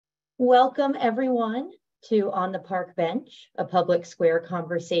Welcome everyone to On the Park Bench, a public square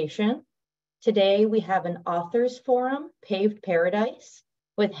conversation. Today we have an authors forum, Paved Paradise,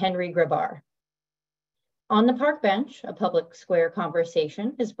 with Henry Grabar. On the Park Bench, a public square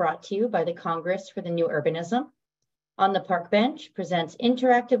conversation is brought to you by the Congress for the New Urbanism. On the Park Bench presents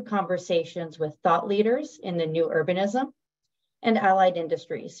interactive conversations with thought leaders in the new urbanism and allied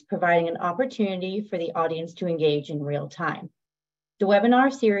industries, providing an opportunity for the audience to engage in real time. The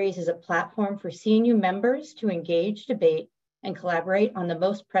webinar series is a platform for CNU members to engage, debate, and collaborate on the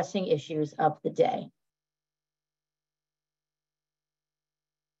most pressing issues of the day.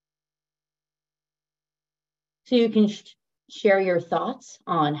 So you can share your thoughts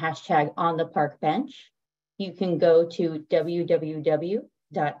on hashtag On the Park Bench. You can go to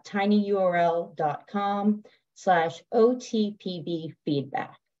www.tinyurl.com/OTPB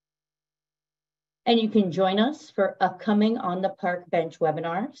feedback. And you can join us for upcoming On the Park Bench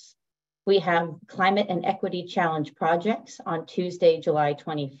webinars. We have Climate and Equity Challenge projects on Tuesday, July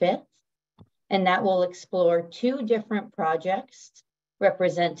 25th, and that will explore two different projects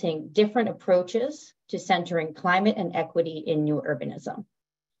representing different approaches to centering climate and equity in new urbanism.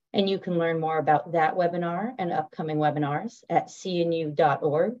 And you can learn more about that webinar and upcoming webinars at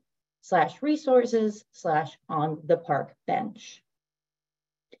cnu.org/resources/ontheparkbench.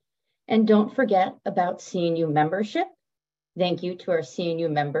 And don't forget about CNU membership. Thank you to our CNU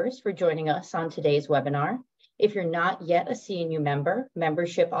members for joining us on today's webinar. If you're not yet a CNU member,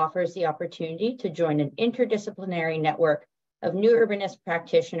 membership offers the opportunity to join an interdisciplinary network of new urbanist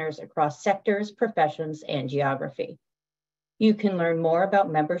practitioners across sectors, professions, and geography. You can learn more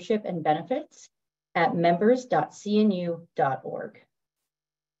about membership and benefits at members.cnu.org.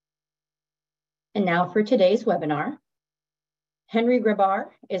 And now for today's webinar. Henry Grabar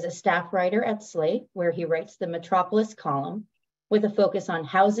is a staff writer at Slate, where he writes the Metropolis column with a focus on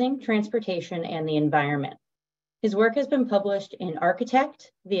housing, transportation, and the environment. His work has been published in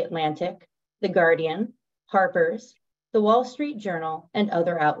Architect, The Atlantic, The Guardian, Harper's, The Wall Street Journal, and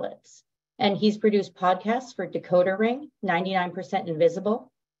other outlets. And he's produced podcasts for Decoder Ring, 99%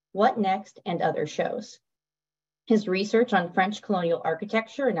 Invisible, What Next, and other shows. His research on French colonial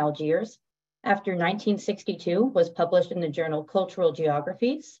architecture in Algiers after 1962 was published in the journal Cultural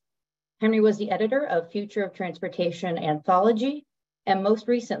Geographies. Henry was the editor of Future of Transportation Anthology, and most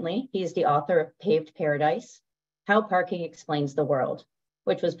recently, he is the author of Paved Paradise, How Parking Explains the World,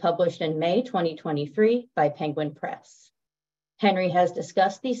 which was published in May 2023 by Penguin Press. Henry has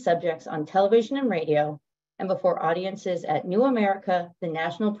discussed these subjects on television and radio, and before audiences at New America, the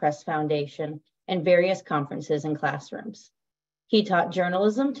National Press Foundation, and various conferences and classrooms. He taught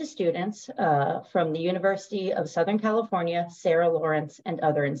journalism to students from the University of Southern California, Sarah Lawrence, and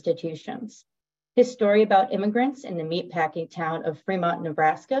other institutions. His story about immigrants in the meatpacking town of Fremont,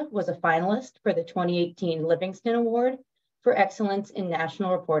 Nebraska was a finalist for the 2018 Livingston Award for Excellence in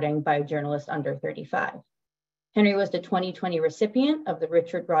National Reporting by a journalist under 35. Henry was the 2020 recipient of the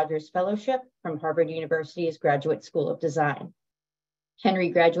Richard Rogers Fellowship from Harvard University's Graduate School of Design. Henry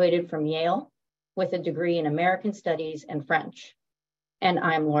graduated from Yale with a degree in American Studies and French. And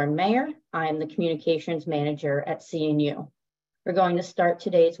I'm Lauren Mayer. I'm the Communications Manager at CNU. We're going to start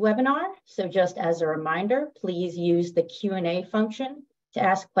today's webinar. So just as a reminder, please use the Q&A function to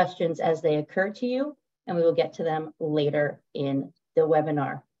ask questions as they occur to you, and we will get to them later in the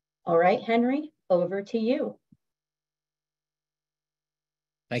webinar. All right, Henry, over to you.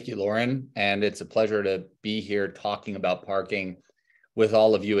 Thank you, Lauren. And it's a pleasure to be here talking about parking with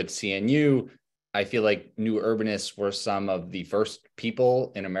all of you at CNU. I feel like new urbanists were some of the first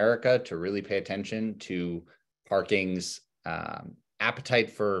people in America to really pay attention to parking's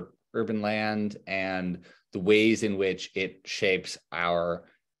appetite for urban land and the ways in which it shapes our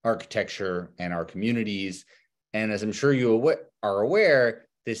architecture and our communities. And as I'm sure you are aware,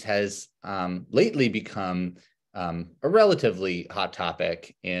 this has lately become a relatively hot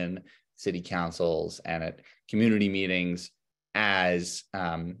topic in city councils and at community meetings as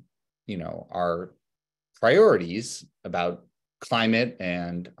our priorities about climate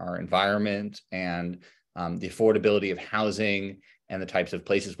and our environment and the affordability of housing and the types of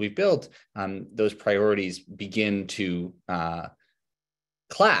places we've built, those priorities begin to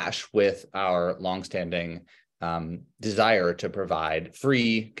clash with our longstanding desire to provide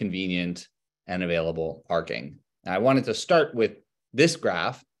free, convenient, and available parking. I wanted to start with this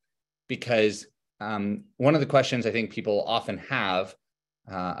graph because one of the questions I think people often have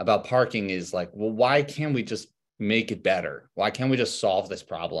about parking is like, well, why can't we just make it better? Why can't we just solve this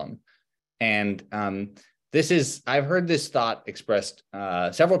problem? And I've heard this thought expressed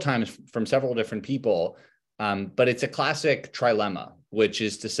several times from several different people, but it's a classic trilemma. which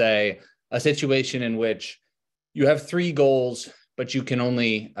is to say a situation in which you have three goals, but you can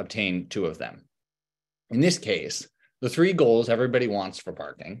only obtain two of them. In this case, the three goals everybody wants for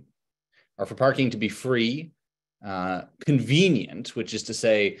parking are for parking to be free, convenient, which is to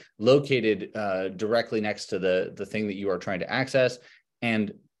say located directly next to the thing that you are trying to access,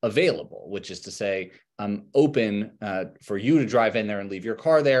 and available, which is to say open for you to drive in there and leave your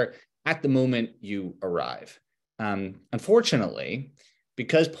car there at the moment you arrive. Unfortunately,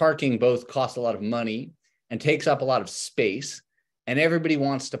 because parking both costs a lot of money and takes up a lot of space, and everybody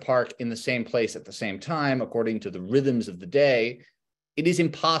wants to park in the same place at the same time, according to the rhythms of the day, it is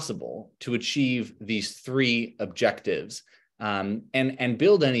impossible to achieve these three objectives and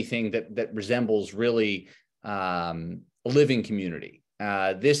build anything that resembles really a living community.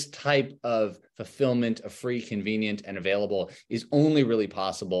 This type of fulfillment of free, convenient, and available is only really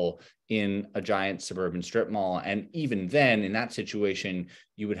possible in a giant suburban strip mall. And even then, in that situation,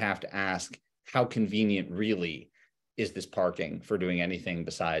 you would have to ask, how convenient really is this parking for doing anything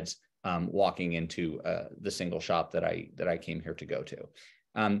besides walking into the single shop that I came here to go to?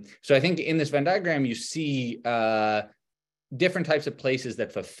 So I think in this Venn diagram, you see different types of places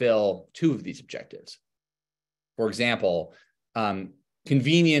that fulfill two of these objectives. For example,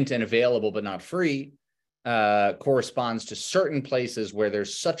 convenient and available but not free corresponds to certain places where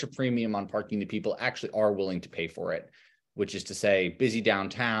there's such a premium on parking that people actually are willing to pay for it, which is to say busy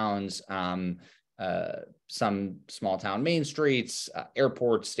downtowns, some small town main streets,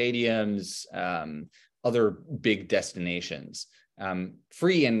 airports, stadiums, other big destinations.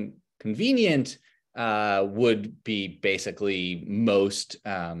 Free and convenient would be basically most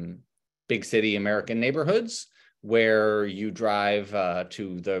big city American neighborhoods where you drive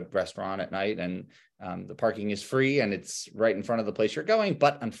to the restaurant at night and the parking is free and it's right in front of the place you're going,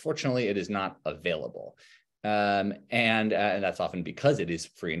 but unfortunately it is not available. And that's often because it is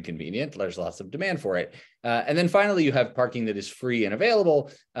free and convenient. There's lots of demand for it. And then finally, you have parking that is free and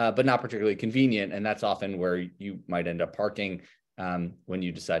available, but not particularly convenient. And that's often where you might end up parking when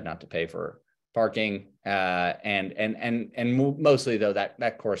you decide not to pay for parking. And mostly, though,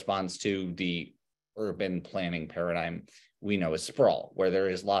 that corresponds to the urban planning paradigm we know as sprawl, where there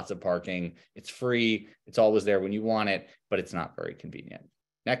is lots of parking. It's free. It's always there when you want it, but it's not very convenient.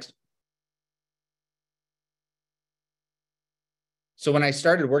 Next. So when I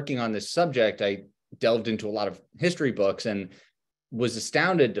started working on this subject, I delved into a lot of history books and was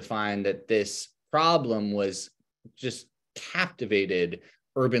astounded to find that this problem was just captivated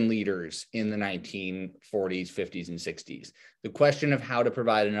urban leaders in the 1940s, 50s, and 60s. The question of how to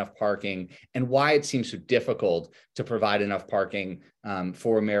provide enough parking and why it seems so difficult to provide enough parking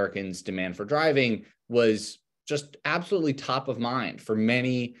for Americans' demand for driving was just absolutely top of mind for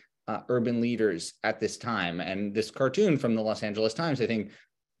many urban leaders at this time. And this cartoon from the Los Angeles Times, I think,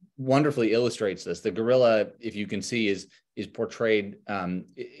 wonderfully illustrates this. The gorilla, if you can see, is portrayed,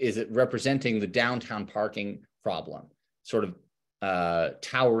 is it representing the downtown parking problem, sort of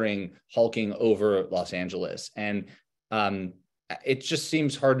towering, hulking over Los Angeles. And it just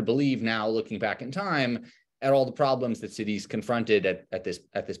seems hard to believe now, looking back in time, at all the problems that cities confronted at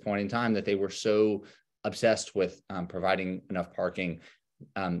this point in time, that they were so obsessed with providing enough parking.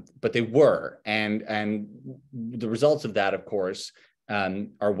 But they were, and the results of that, of course,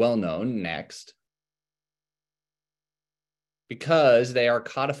 are well known. Next, because they are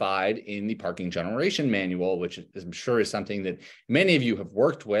codified in the Parking Generation Manual, which I'm sure is something that many of you have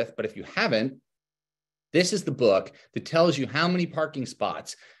worked with. But if you haven't, this is the book that tells you how many parking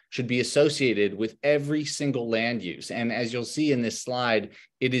spots should be associated with every single land use. And as you'll see in this slide,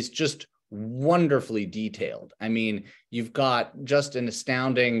 it is just wonderfully detailed. I mean, you've got just an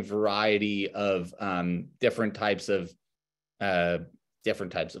astounding variety of different types of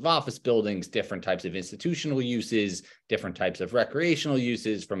office buildings, different types of institutional uses, different types of recreational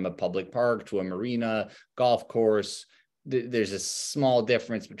uses, from a public park to a marina, golf course. There's a small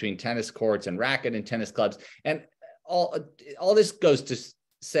difference between tennis courts and racket and tennis clubs. And all this goes to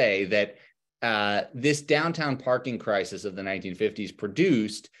say that this downtown parking crisis of the 1950s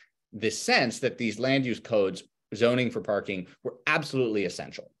produced this sense that these land use codes, zoning for parking, were absolutely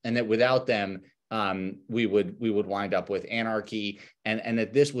essential, and that without them, we would wind up with anarchy, and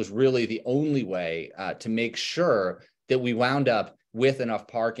that this was really the only way to make sure that we wound up with enough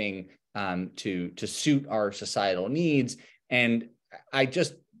parking to suit our societal needs. And I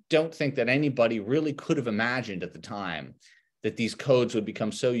just don't think that anybody really could have imagined at the time that these codes would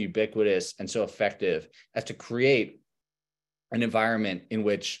become so ubiquitous and so effective as to create an environment in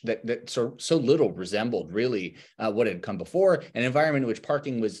which that so little resembled really what had come before, an environment in which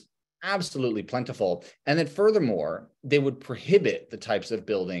parking was absolutely plentiful. And then furthermore, they would prohibit the types of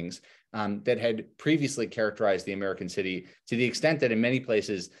buildings that had previously characterized the American city, to the extent that in many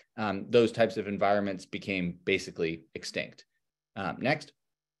places, those types of environments became basically extinct. Next.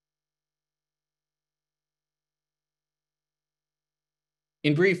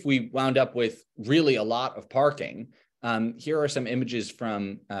 In brief, we wound up with really a lot of parking. Here are some images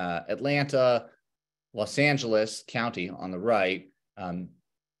from Atlanta, Los Angeles County on the right,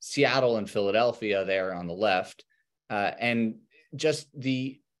 Seattle and Philadelphia there on the left. And just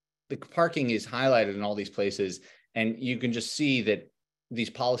the parking is highlighted in all these places. And you can just see that these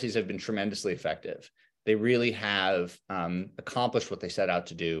policies have been tremendously effective. They really have accomplished what they set out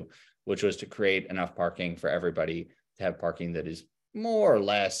to do, which was to create enough parking for everybody, to have parking that is more or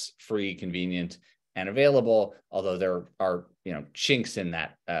less free, convenient, and available, although there are chinks in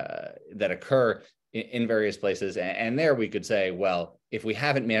that that occur in various places. And there we could say, well, if we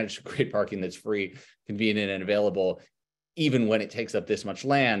haven't managed to create parking that's free, convenient, and available, even when it takes up this much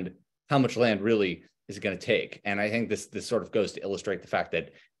land, how much land really is it going to take? And I think this sort of goes to illustrate the fact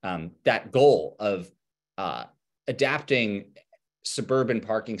that that goal of adapting suburban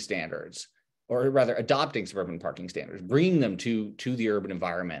parking standards, or rather adopting suburban parking standards, bringing them to the urban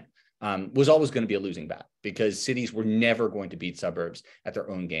environment, was always going to be a losing battle, because cities were never going to beat suburbs at their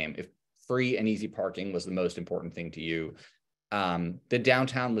own game. If free and easy parking was the most important thing to you, the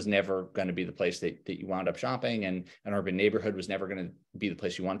downtown was never going to be the place that you wound up shopping, and an urban neighborhood was never going to be the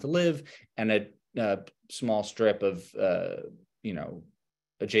place you wanted to live, and a small strip of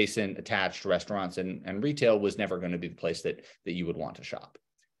adjacent attached restaurants and retail was never going to be the place that you would want to shop.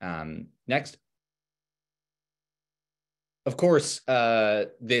 Next. Of course,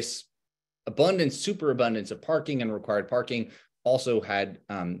 this superabundance of parking and required parking also had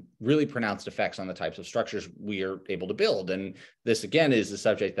really pronounced effects on the types of structures we are able to build. And this, again, is a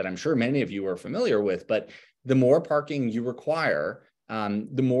subject that I'm sure many of you are familiar with, but the more parking you require,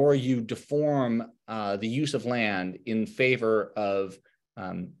 the more you deform the use of land in favor of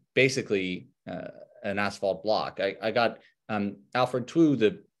basically an asphalt block. I got Alfred Twu,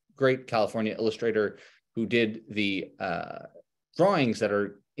 the great California illustrator who did the drawings that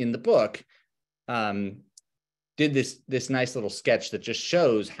are in the book, did this nice little sketch that just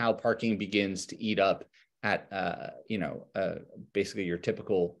shows how parking begins to eat up at basically your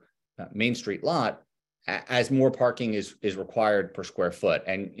typical Main Street lot as more parking is required per square foot.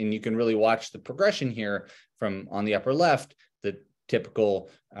 And you can really watch the progression here from on the upper left, the typical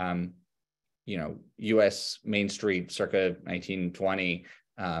US Main Street circa 1920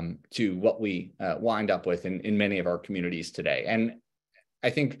 to what we wind up with in many of our communities today. And I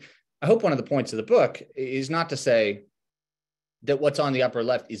hope one of the points of the book is not to say that what's on the upper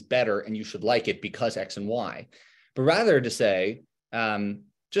left is better and you should like it because X and Y, but rather to say,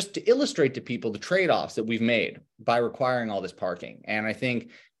 just to illustrate to people the trade-offs that we've made by requiring all this parking. And I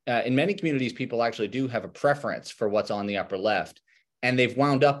think in many communities, people actually do have a preference for what's on the upper left, and they've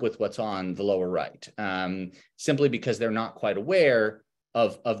wound up with what's on the lower right, simply because they're not quite aware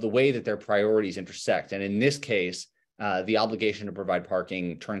of the way that their priorities intersect. And in this case, the obligation to provide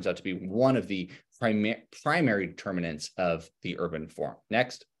parking turns out to be one of the primary determinants of the urban form.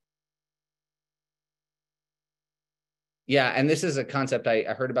 Next. Yeah, and this is a concept I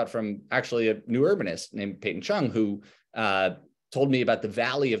heard about from actually a new urbanist named Peyton Chung, who told me about the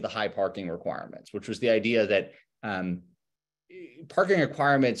valley of the high parking requirements, which was the idea that parking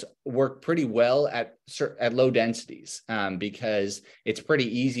requirements work pretty well at low densities because it's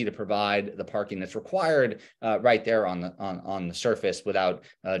pretty easy to provide the parking that's required right there on the surface without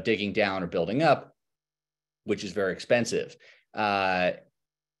digging down or building up, which is very expensive.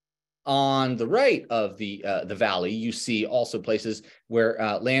 On the right of the valley, you see also places where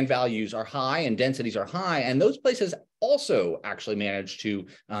land values are high and densities are high, and those places also actually manage to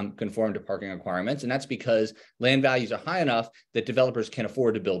conform to parking requirements. And that's because land values are high enough that developers can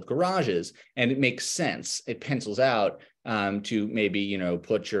afford to build garages, and it makes sense. It pencils out to maybe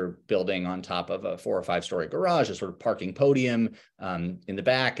put your building on top of a 4 or 5 story garage, a sort of parking podium in the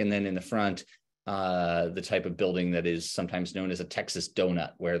back, and then in the front, the type of building that is sometimes known as a Texas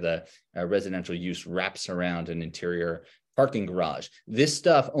donut, where the residential use wraps around an interior parking garage. This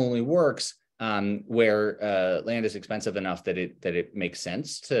stuff only works where land is expensive enough that it makes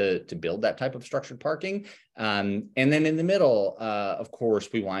sense to build that type of structured parking. And then in the middle, of course,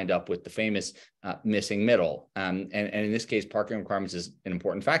 we wind up with the famous missing middle. And in this case, parking requirements is an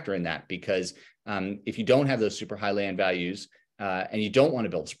important factor in that, because if you don't have those super high land values and you don't want to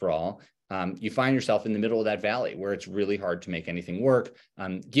build sprawl, you find yourself in the middle of that valley where it's really hard to make anything work,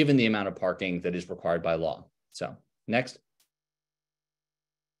 given the amount of parking that is required by law. So next.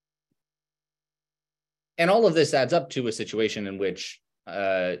 And all of this adds up to a situation in which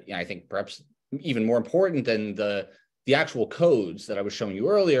I think perhaps even more important than the actual codes that I was showing you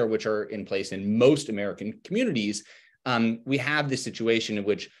earlier, which are in place in most American communities, we have this situation in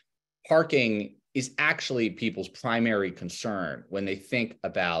which parking is actually people's primary concern when they think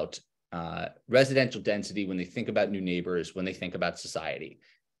about residential density, when they think about new neighbors, when they think about society.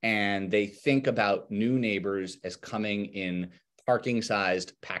 And they think about new neighbors as coming in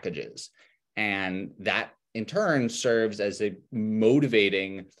parking-sized packages. And that in turn serves as a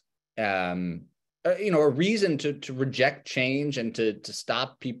motivating, a reason to reject change and to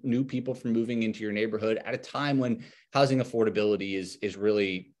stop new people from moving into your neighborhood at a time when housing affordability is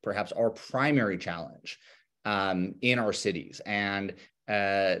really perhaps our primary challenge in our cities. And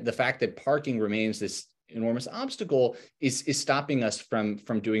the fact that parking remains this enormous obstacle is stopping us from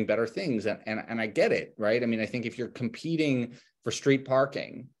doing better things. And I get it, right? I mean, I think if you're competing for street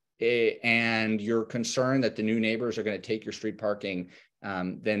parking and you're concerned that the new neighbors are going to take your street parking,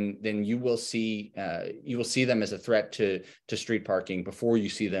 then you will see them as a threat to street parking before you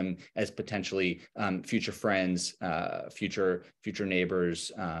see them as potentially future friends, future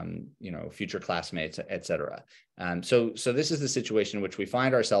neighbors, future classmates, et cetera. So this is the situation in which we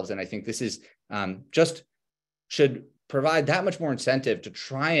find ourselves, and I think this is just should provide that much more incentive to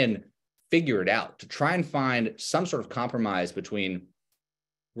try and figure it out, to try and find some sort of compromise between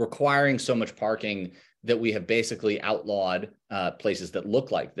requiring so much parking that we have basically outlawed places that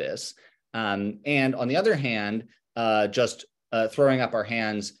look like this. And on the other hand, just throwing up our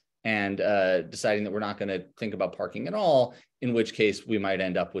hands and deciding that we're not going to think about parking at all, in which case we might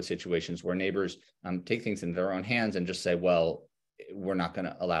end up with situations where neighbors take things into their own hands and just say, well, we're not going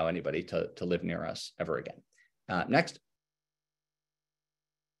to allow anybody to live near us ever again. Next.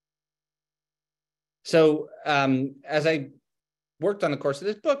 So as I worked on the course of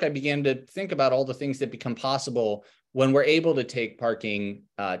this book, I began to think about all the things that become possible when we're able to take parking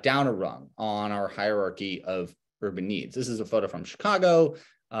down a rung on our hierarchy of urban needs. This is a photo from Chicago,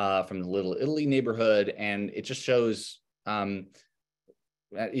 from the Little Italy neighborhood, and it just shows,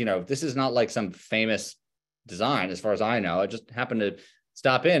 this is not like some famous design, as far as I know. I just happened to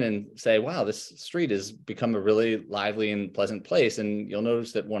stop in and say, wow, this street has become a really lively and pleasant place. And you'll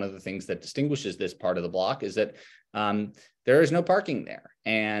notice that one of the things that distinguishes this part of the block is that there is no parking there,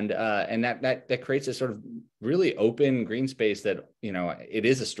 and that creates a sort of really open green space that, it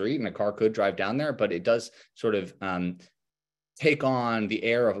is a street and a car could drive down there, but it does sort of take on the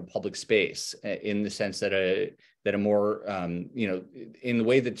air of a public space in the sense that a more in the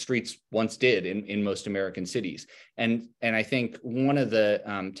way that streets once did in most American cities. And I think one of the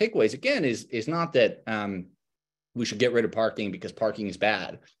takeaways again is not that we should get rid of parking because parking is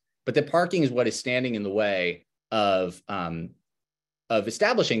bad, but that parking is what is standing in the way of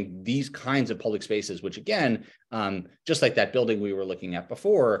establishing these kinds of public spaces, which again, just like that building we were looking at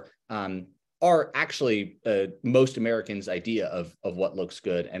before, are actually most Americans' idea of what looks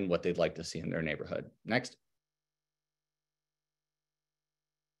good and what they'd like to see in their neighborhood. Next.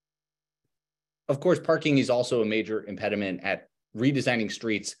 Of course, parking is also a major impediment at redesigning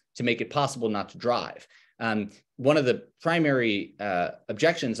streets to make it possible not to drive. One of the primary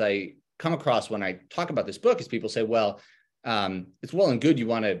objections I come across when I talk about this book is people say, well, it's well and good you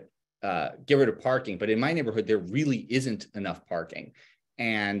want to get rid of parking, but in my neighborhood, there really isn't enough parking.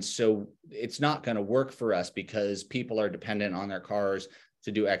 And so it's not going to work for us because people are dependent on their cars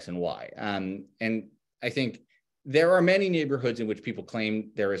to do X and Y. And I think there are many neighborhoods in which people claim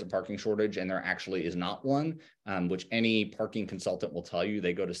there is a parking shortage and there actually is not one, which any parking consultant will tell you.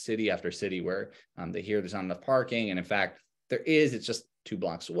 They go to city after city where they hear there's not enough parking. And in fact, there is, it's just 2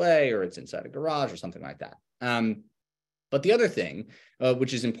 blocks away, or it's inside a garage or something like that. But the other thing,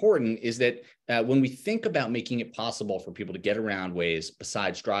 which is important, is that when we think about making it possible for people to get around ways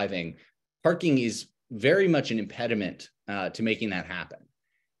besides driving, parking is very much an impediment to making that happen.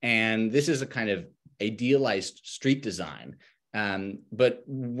 And this is a kind of idealized street design. But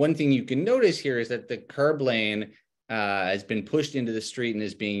one thing you can notice here is that the curb lane has been pushed into the street and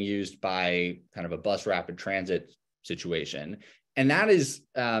is being used by kind of a bus rapid transit situation. And that is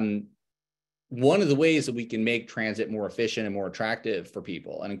one of the ways that we can make transit more efficient and more attractive for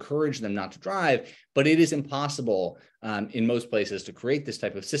people and encourage them not to drive. But it is impossible in most places to create this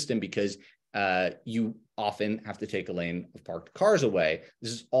type of system because you often have to take a lane of parked cars away.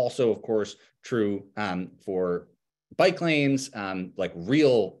 This is also, of course, true for bike lanes, like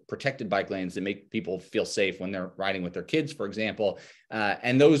real protected bike lanes that make people feel safe when they're riding with their kids, for example.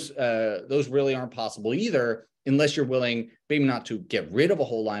 And those really aren't possible either unless you're willing maybe not to get rid of a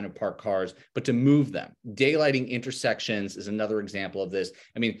whole line of parked cars, but to move them. Daylighting intersections is another example of this.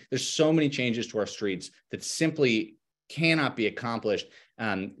 I mean, there's so many changes to our streets that simply cannot be accomplished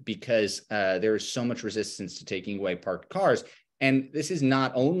because there is so much resistance to taking away parked cars. And this is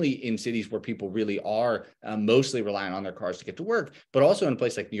not only in cities where people really are mostly relying on their cars to get to work, but also in a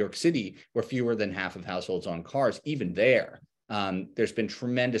place like New York City, where fewer than half of households own cars. Even there, there's been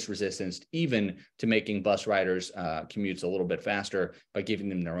tremendous resistance even to making bus riders commutes a little bit faster by giving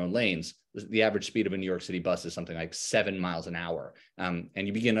them their own lanes. The average speed of a New York City bus is something like 7 miles an hour. And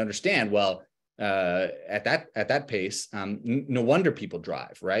you begin to understand, well, at that pace, no wonder people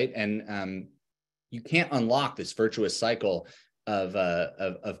drive, right? And you can't unlock this virtuous cycle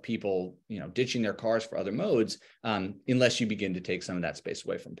of people, ditching their cars for other modes unless you begin to take some of that space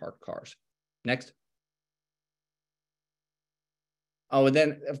away from parked cars. Next. Oh, and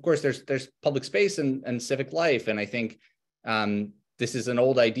then of course there's public space and civic life, and I think this is an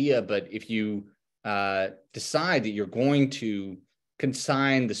old idea, but if you decide that you're going to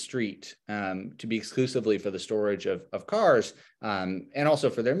consign the street to be exclusively for the storage of cars and also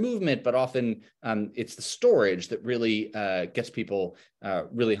for their movement, but often it's the storage that really gets people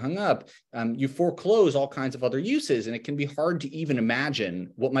really hung up. You foreclose all kinds of other uses, and it can be hard to even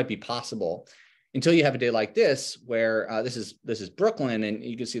imagine what might be possible until you have a day like this, where this is Brooklyn, and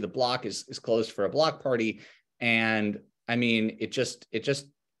you can see the block is closed for a block party, and I mean it just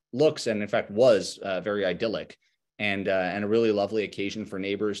looks, and in fact was very idyllic. And a really lovely occasion for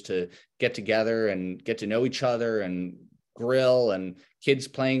neighbors to get together and get to know each other and grill, and kids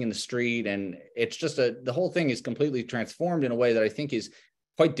playing in the street. And it's just the whole thing is completely transformed in a way that I think is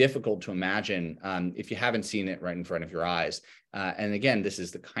quite difficult to imagine if you haven't seen it right in front of your eyes. And again, this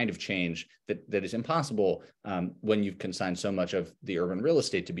is the kind of change that is impossible when you've consigned so much of the urban real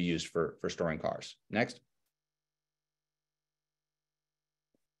estate to be used for storing cars. Next.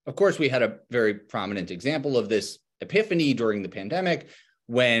 Of course, we had a very prominent example of this epiphany during the pandemic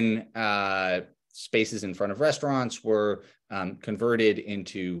when spaces in front of restaurants were converted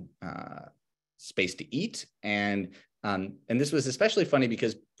into space to eat. And this was especially funny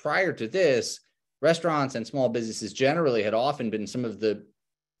because prior to this, restaurants and small businesses generally had often been some of the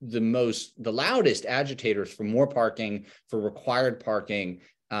loudest agitators for more parking, for required parking,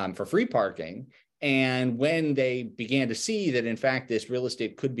 for free parking. And when they began to see that, in fact, this real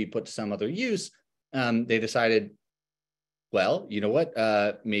estate could be put to some other use, they decided, well, you know what,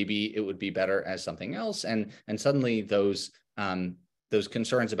 maybe it would be better as something else. And suddenly those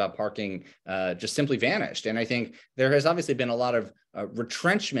concerns about parking just simply vanished. And I think there has obviously been a lot of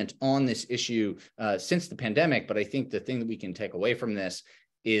retrenchment on this issue since the pandemic. But I think the thing that we can take away from this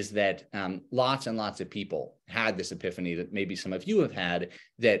is that lots and lots of people had this epiphany that maybe some of you have had,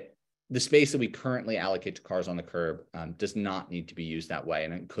 that the space that we currently allocate to cars on the curb does not need to be used that way,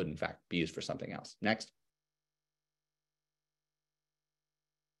 and it could, in fact, be used for something else. Next.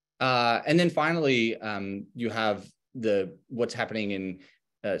 And then finally, you have what's happening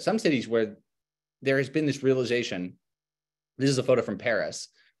in some cities where there has been this realization. This is a photo from Paris,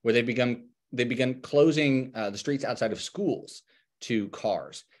 where they began closing the streets outside of schools to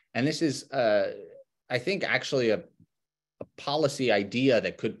cars. And this is, I think, actually a policy idea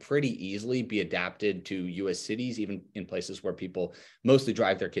that could pretty easily be adapted to US cities, even in places where people mostly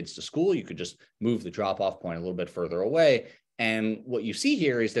drive their kids to school. You could just move the drop-off point a little bit further away. And what you see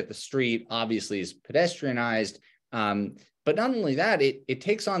here is that the street obviously is pedestrianized. But not only that, it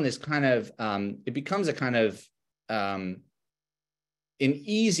takes on this kind of, it becomes a kind of an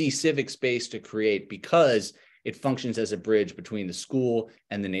easy civic space to create because it functions as a bridge between the school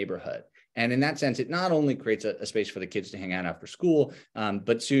and the neighborhood. And in that sense, it not only creates a space for the kids to hang out after school,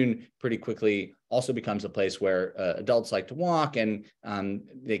 but soon, pretty quickly, also becomes a place where adults like to walk, and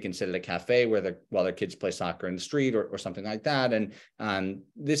they can sit at a cafe while their kids play soccer in the street or something like that. And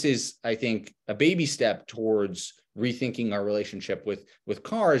this is, I think, a baby step towards rethinking our relationship with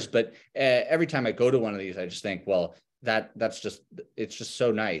cars. But every time I go to one of these, I just think, well, it's just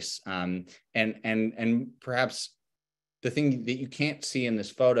so nice. And perhaps the thing that you can't see in this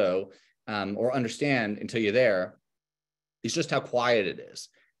photo or understand until you're there is just how quiet it is,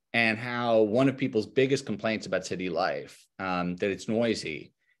 and how one of people's biggest complaints about city life, that it's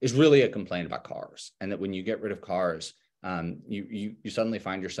noisy, is really a complaint about cars. And that when you get rid of cars, you suddenly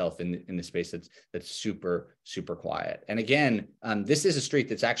find yourself in the space that's super, super quiet. And again, this is a street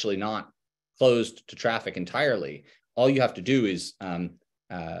that's actually not closed to traffic entirely. All you have to do is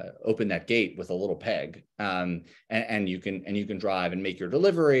open that gate with a little peg, and you can drive and make your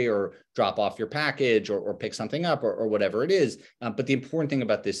delivery or drop off your package or pick something up or whatever it is. But the important thing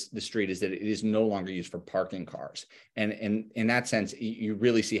about the street is that it is no longer used for parking cars. And in that sense, you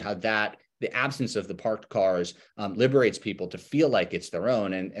really see how the absence of the parked cars liberates people to feel like it's their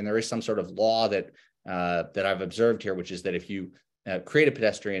own. And there is some sort of law that I've observed here, which is that if you create a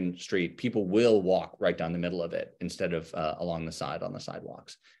pedestrian street, people will walk right down the middle of it instead of along the side on the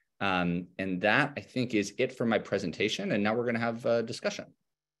sidewalks. And that, I think, is it for my presentation. And now we're going to have a discussion.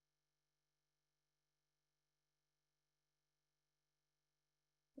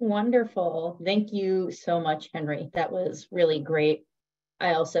 Wonderful. Thank you so much, Henry. That was really great.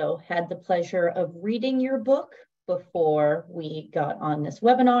 I also had the pleasure of reading your book before we got on this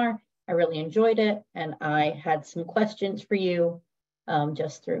webinar. I really enjoyed it, and I had some questions for you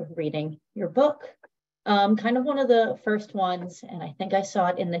just through reading your book. Kind of one of the first ones, and I think I saw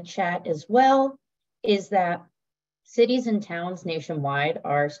it in the chat as well, is that cities and towns nationwide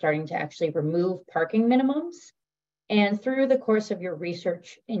are starting to actually remove parking minimums. And through the course of your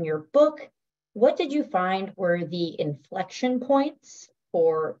research in your book, what did you find were the inflection points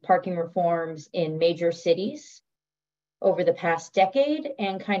for parking reforms in major cities over the past decade?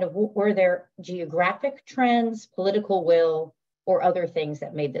 And kind of were there geographic trends, political will, or other things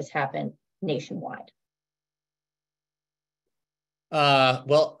that made this happen nationwide?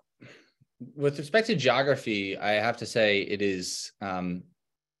 Well, with respect to geography, I have to say it is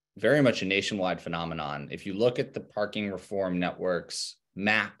very much a nationwide phenomenon. If you look at the parking reform network's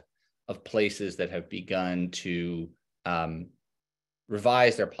map of places that have begun to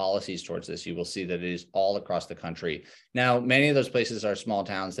revise their policies towards this, you will see that it is all across the country. Now, many of those places are small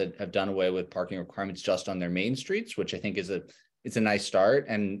towns that have done away with parking requirements just on their main streets, which I think is it's a nice start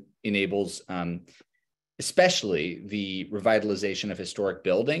and enables especially the revitalization of historic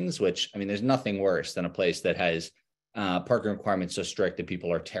buildings, which, I mean, there's nothing worse than a place that has parking requirements so strict that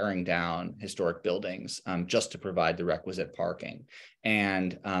people are tearing down historic buildings just to provide the requisite parking.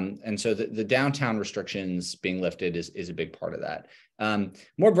 And so the downtown restrictions being lifted is a big part of that.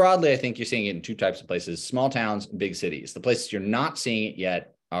 More broadly, I think you're seeing it in two types of places: small towns, big cities. The places you're not seeing it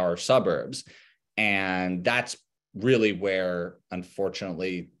yet are suburbs. And that's really where,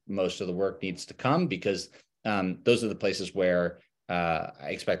 unfortunately, most of the work needs to come, because those are the places where I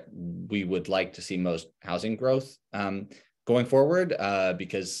expect we would like to see most housing growth going forward,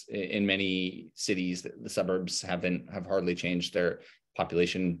 because in many cities, the suburbs have hardly changed their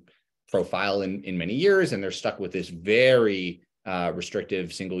population profile in many years, and they're stuck with this very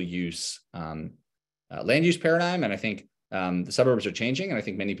restrictive single-use land use paradigm. And I think the suburbs are changing, and I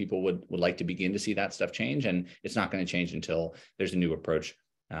think many people would like to begin to see that stuff change, and it's not going to change until there's a new approach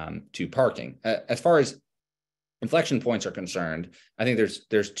to parking. As far as inflection points are concerned, I think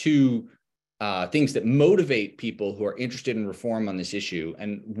there's two things that motivate people who are interested in reform on this issue,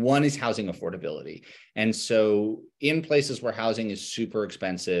 and one is housing affordability. And so in places where housing is super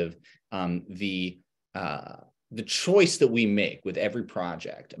expensive, the choice that we make with every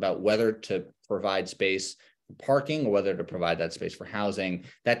project about whether to provide space for parking or whether to provide that space for housing,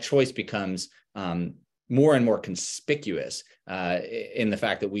 that choice becomes more and more conspicuous in the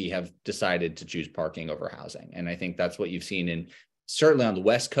fact that we have decided to choose parking over housing. And I think that's what you've seen certainly on the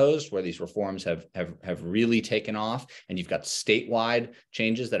West Coast, where these reforms have really taken off, and you've got statewide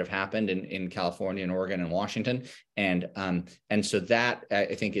changes that have happened in California and Oregon and Washington. And so that,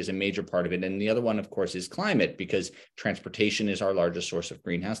 I think, is a major part of it. And the other one, of course, is climate, because transportation is our largest source of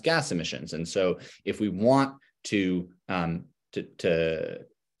greenhouse gas emissions. And so if we want to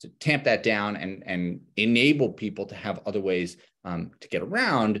tamp that down and enable people to have other ways to get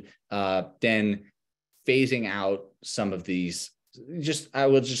around, then phasing out some of these, I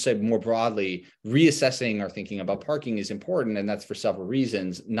will just say more broadly, reassessing our thinking about parking is important. And that's for several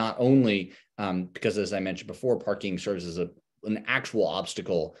reasons, not only because, as I mentioned before, parking serves as an actual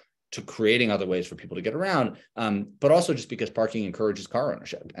obstacle to creating other ways for people to get around, but also just because parking encourages car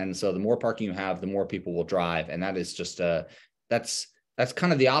ownership. And so the more parking you have, the more people will drive. And that is just, that's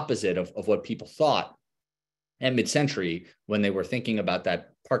kind of the opposite of what people thought at mid-century when they were thinking about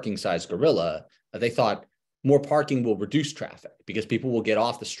that parking size gorilla. They thought more parking will reduce traffic because people will get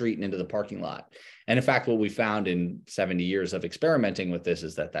off the street and into the parking lot. And in fact, what we found in 70 years of experimenting with this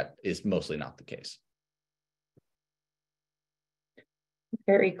is that is mostly not the case.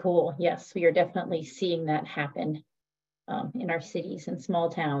 Very cool. Yes, we are definitely seeing that happen in our cities and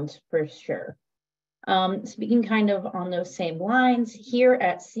small towns for sure. Speaking kind of on those same lines, here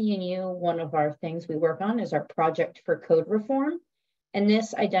at CNU, one of our things we work on is our project for code reform. And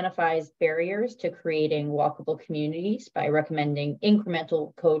this identifies barriers to creating walkable communities by recommending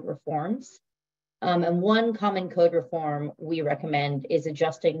incremental code reforms. And one common code reform we recommend is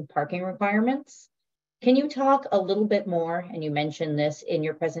adjusting parking requirements. Can you talk a little bit more, and you mentioned this in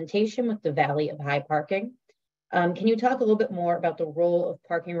your presentation with the Valley of High Parking, can you talk a little bit more about the role of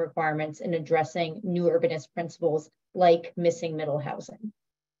parking requirements in addressing new urbanist principles like missing middle housing?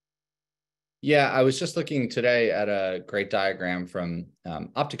 Yeah, I was just looking today at a great diagram from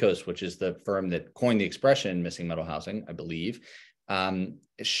Opticos, which is the firm that coined the expression missing middle housing, I believe,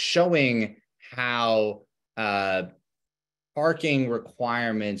 showing how parking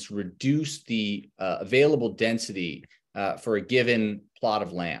requirements reduce the available density for a given plot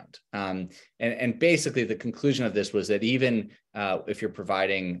of land. And basically the conclusion of this was that even if you're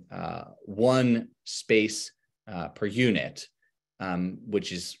providing one space per unit,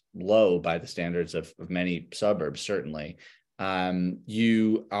 which is low by the standards of many suburbs, certainly,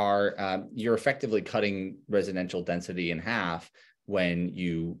 you're effectively cutting residential density in half when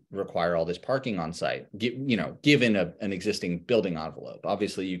you require all this parking on site, given an existing building envelope.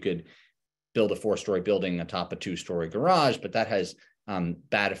 Obviously, you could build a 4-story building atop a 2-story garage, but that has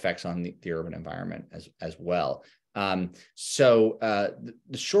bad effects on the urban environment as well. So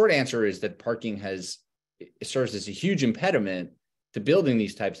the short answer is that parking serves as a huge impediment to building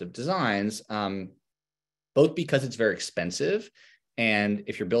these types of designs, both because it's very expensive, and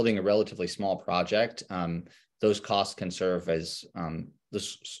if you're building a relatively small project, those costs can serve as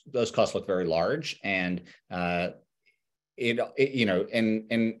those costs look very large, and I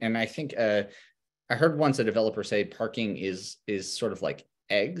think I heard once a developer say parking is sort of like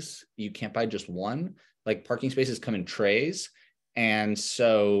eggs. You can't buy just one. Like, parking spaces come in trays. And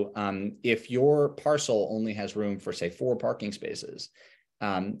so if your parcel only has room for, say, 4 parking spaces,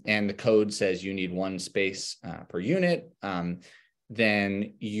 and the code says you need 1 space per unit,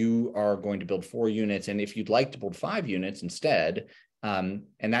 then you are going to build 4 units. And if you'd like to build 5 units instead, and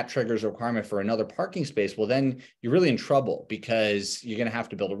that triggers a requirement for another parking space, well, then you're really in trouble, because you're going to have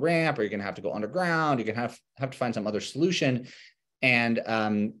to build a ramp, or you're going to have to go underground. You're going to have to find some other solution. And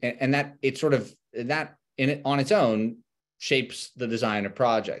that it's sort of that on its own shapes the design of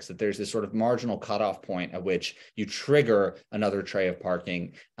projects, that there's this sort of marginal cutoff point at which you trigger another tray of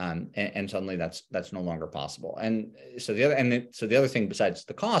parking, and suddenly that's no longer possible. And so the other thing besides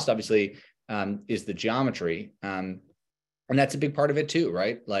the cost, obviously, is the geometry, and that's a big part of it too,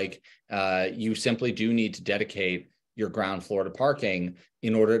 right? Like, you simply do need to dedicate your ground floor to parking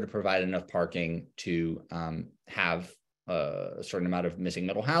in order to provide enough parking to have a certain amount of missing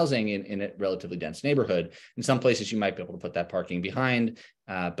middle housing in a relatively dense neighborhood. In some places, you might be able to put that parking behind.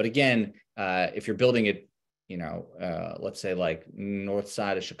 But again, if you're building it, let's say like north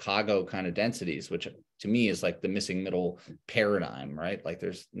side of Chicago kind of densities, which to me is like the missing middle paradigm, right? Like,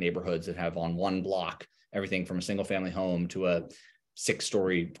 there's neighborhoods that have on one block everything from a single family home to a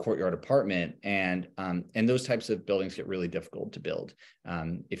 6-story courtyard apartment. And those types of buildings get really difficult to build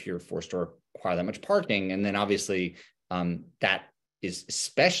if you're forced to require that much parking. And then obviously, that is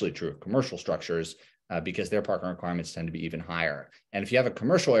especially true of commercial structures because their parking requirements tend to be even higher. And if you have a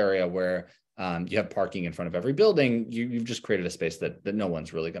commercial area where you have parking in front of every building, you've just created a space that no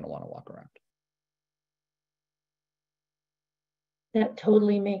one's really going to want to walk around. That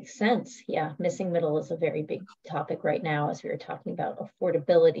totally makes sense. Yeah, missing middle is a very big topic right now, as we were talking about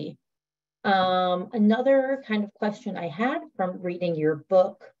affordability. Another kind of question I had from reading your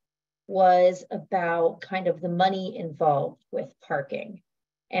book was about kind of the money involved with parking,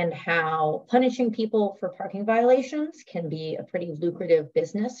 and how punishing people for parking violations can be a pretty lucrative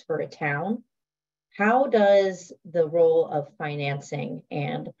business for a town. How does the role of financing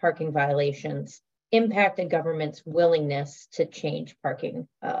and parking violations impact a government's willingness to change parking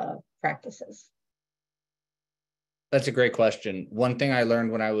practices? That's a great question. One thing I learned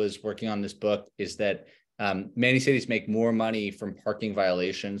when I was working on this book is that many cities make more money from parking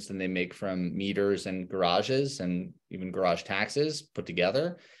violations than they make from meters and garages and even garage taxes put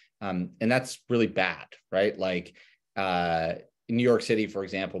together. And that's really bad, right? Like New York City, for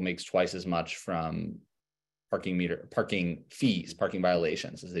example, makes twice as much from parking fees, parking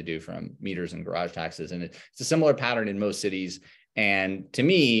violations, as they do from meters and garage taxes. And it's a similar pattern in most cities. And to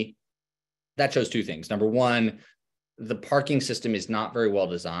me, that shows 2 things. Number one, the parking system is not very well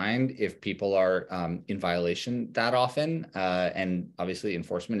designed if people are in violation that often. And obviously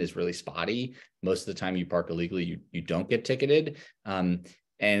enforcement is really spotty. Most of the time you park illegally, you don't get ticketed.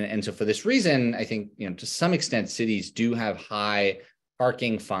 And so for this reason, I think, to some extent, cities do have high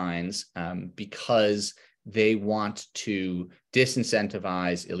parking fines because they want to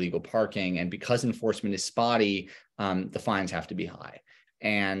disincentivize illegal parking. And because enforcement is spotty, the fines have to be high.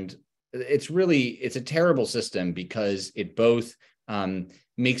 And it's a terrible system because it both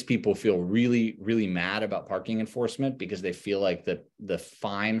makes people feel really, really mad about parking enforcement because they feel like the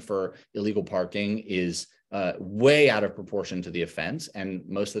fine for illegal parking is way out of proportion to the offense. And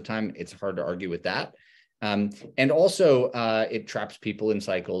most of the time, it's hard to argue with that. And also, it traps people in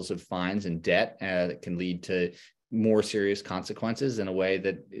cycles of fines and debt that can lead to more serious consequences in a way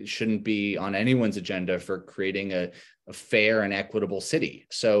that shouldn't be on anyone's agenda for creating a fair and equitable city.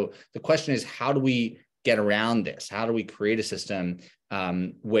 So the question is, how do we get around this? How do we create a system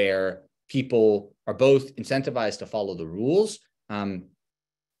where people are both incentivized to follow the rules,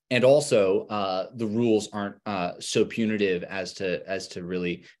 and also the rules aren't so punitive as to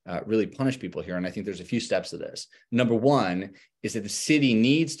really punish people here? And I think there's a few steps to this. Number one is that the city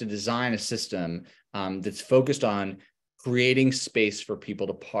needs to design a system that's focused on creating space for people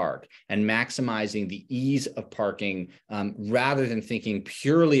to park and maximizing the ease of parking rather than thinking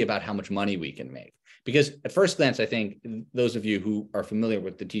purely about how much money we can make. Because at first glance, I think those of you who are familiar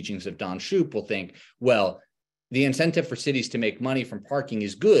with the teachings of Don Shoup will think, well, the incentive for cities to make money from parking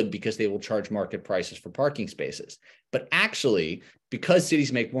is good because they will charge market prices for parking spaces. But actually, because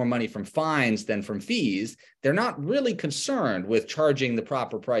cities make more money from fines than from fees, they're not really concerned with charging the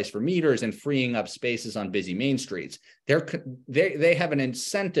proper price for meters and freeing up spaces on busy main streets. They have an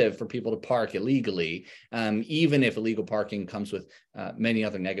incentive for people to park illegally, even if illegal parking comes with many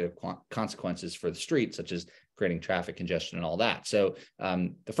other negative consequences for the street, such as creating traffic congestion and all that. So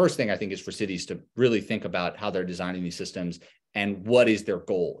the first thing I think is for cities to really think about how they're designing these systems and what is their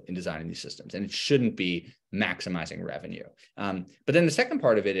goal in designing these systems. And it shouldn't be maximizing revenue. But then the second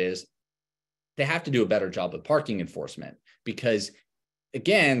part of it is they have to do a better job of parking enforcement because,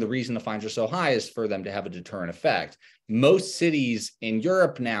 again, the reason the fines are so high is for them to have a deterrent effect. Most cities in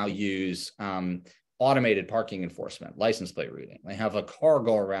Europe now use automated parking enforcement, license plate reading. They have a car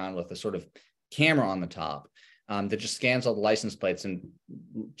go around with a sort of camera on the top that just scans all the license plates and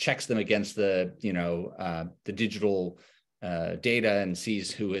checks them against the digital data and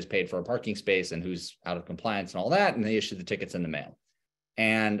sees who has paid for a parking space and who's out of compliance and all that, and they issue the tickets in the mail.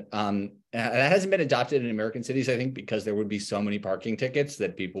 And that hasn't been adopted in American cities, I think, because there would be so many parking tickets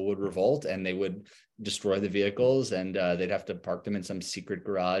that people would revolt and they would destroy the vehicles, and they'd have to park them in some secret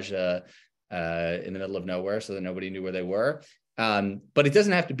garage in the middle of nowhere so that nobody knew where they were. But it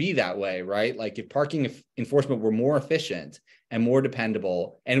doesn't have to be that way, right? Like if parking enforcement were more efficient and more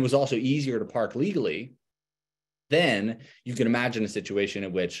dependable, and it was also easier to park legally, then you can imagine a situation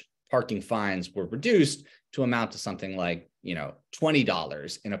in which parking fines were reduced to amount to something like,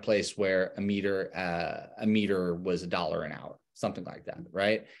 $20 in a place where a meter was $1 an hour, something like that,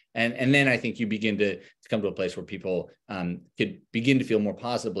 right? And then I think you begin to come to a place where people could begin to feel more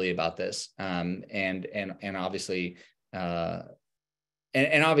positively about this, and obviously.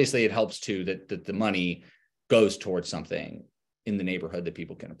 And obviously it helps too that the money goes towards something in the neighborhood that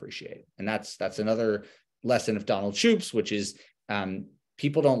people can appreciate. And that's another lesson of Donald Shoup's, which is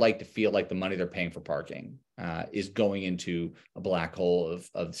people don't like to feel like the money they're paying for parking is going into a black hole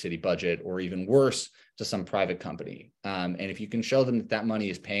of the city budget, or even worse, to some private company. And if you can show them that money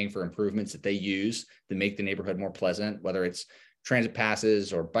is paying for improvements that they use that make the neighborhood more pleasant, whether it's transit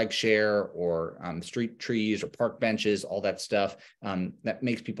passes or bike share or street trees or park benches, all that stuff, that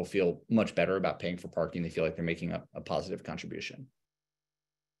makes people feel much better about paying for parking. They feel like they're making a positive contribution.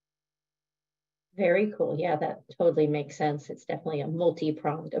 Very cool. Yeah, that totally makes sense. It's definitely a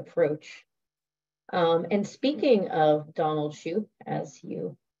multi-pronged approach. And speaking of Donald Shoup, as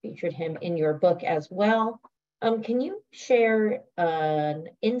you featured him in your book as well, can you share an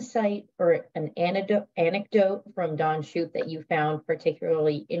insight or an anecdote from Don Shoup that you found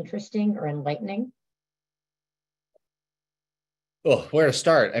particularly interesting or enlightening? Oh, where to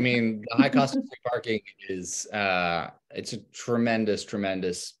start? I mean, the high cost of free parking is it's a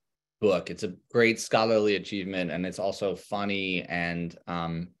tremendous book. It's a great scholarly achievement, and it's also funny, and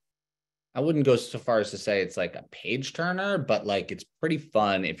I wouldn't go so far as to say it's like a page turner, but like it's pretty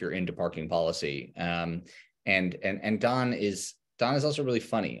fun if you're into parking policy. And Don is also really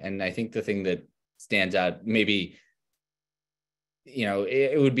funny. And I think the thing that stands out, maybe,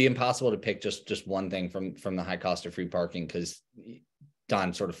 it would be impossible to pick just one thing from the high cost of free parking, because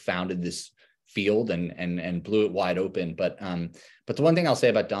Don sort of founded this field and blew it wide open. But the one thing I'll say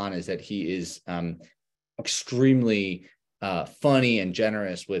about Don is that he is extremely funny and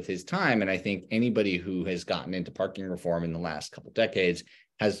generous with his time. And I think anybody who has gotten into parking reform in the last couple decades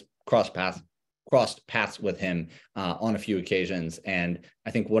has crossed paths with him on a few occasions. And I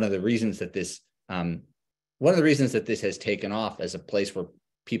think one of the reasons that this one of the reasons that this has taken off as a place where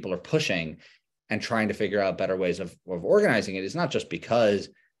people are pushing and trying to figure out better ways of organizing it is not just because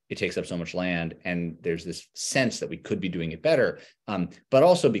it takes up so much land and there's this sense that we could be doing it better, but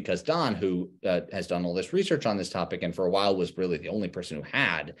also because Don, who has done all this research on this topic and for a while was really the only person who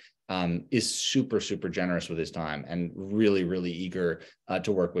had, is super, super generous with his time and really, really eager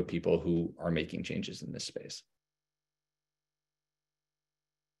to work with people who are making changes in this space.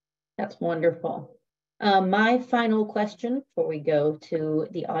 That's wonderful. My final question before we go to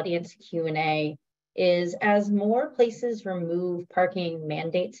the audience Q&A is, as more places remove parking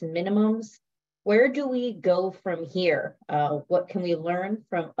mandates and minimums, where do we go from here? What can we learn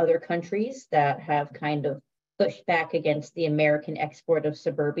from other countries that have kind of pushed back against the American export of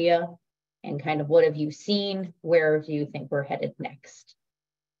suburbia? And kind of what have you seen? Where do you think we're headed next?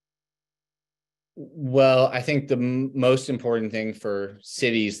 Well, I think the most important thing for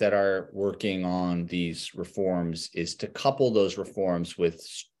cities that are working on these reforms is to couple those reforms with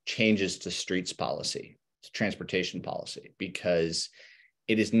changes to streets policy, to transportation policy, because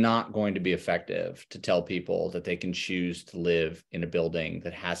it is not going to be effective to tell people that they can choose to live in a building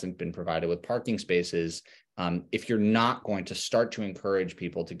that hasn't been provided with parking spaces if you're not going to start to encourage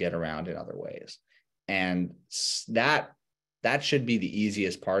people to get around in other ways. And that should be the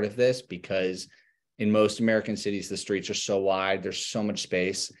easiest part of this, because in most American cities, the streets are so wide, there's so much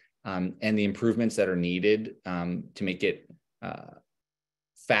space, and the improvements that are needed to make it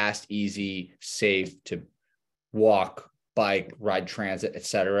fast, easy, safe to walk, bike, ride transit, et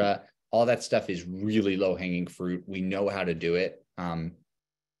cetera. All that stuff is really low-hanging fruit. We know how to do it.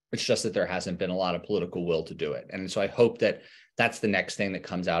 It's just that there hasn't been a lot of political will to do it. And so I hope that that's the next thing that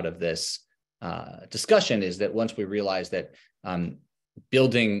comes out of this discussion, is that once we realize that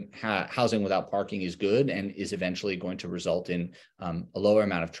building housing without parking is good and is eventually going to result in a lower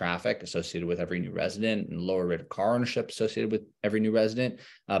amount of traffic associated with every new resident and lower rate of car ownership associated with every new resident.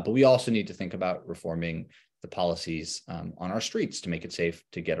 But we also need to think about reforming the policies on our streets to make it safe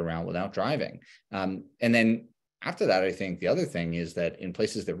to get around without driving. And then after that, I think the other thing is that in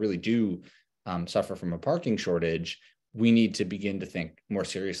places that really do suffer from a parking shortage, we need to begin to think more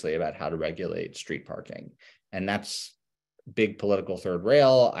seriously about how to regulate street parking. And that's big political third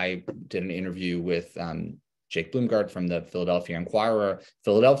rail. I did an interview with Jake Bloomgart from the Philadelphia Inquirer.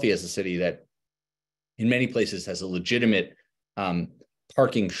 Philadelphia is a city that in many places has a legitimate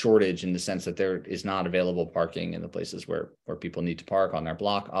parking shortage, in the sense that there is not available parking in the places where people need to park on their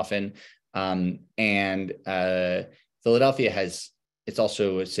block often. And Philadelphia it's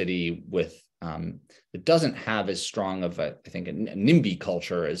also a city with it doesn't have as strong of I think a NIMBY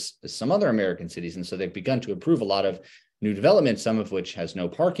culture as some other American cities. And so they've begun to approve a lot of new development, some of which has no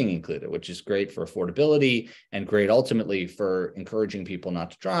parking included, which is great for affordability and great ultimately for encouraging people not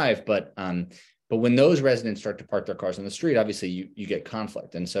to drive. But when those residents start to park their cars on the street, obviously you get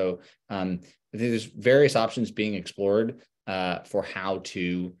conflict. And so there's various options being explored for how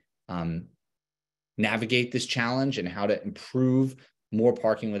to navigate this challenge and how to improve more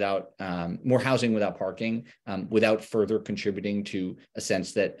housing without parking, without further contributing to a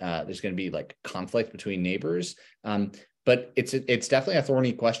sense that there's going to be like conflict between neighbors. But it's definitely a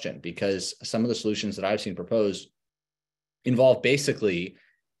thorny question, because some of the solutions that I've seen proposed involve basically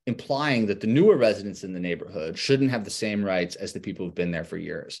implying that the newer residents in the neighborhood shouldn't have the same rights as the people who've been there for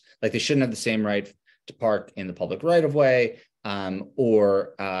years. Like they shouldn't have the same right to park in the public right of way.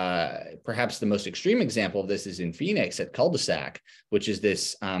 Or perhaps the most extreme example of this is in Phoenix at Cul-de-sac, which is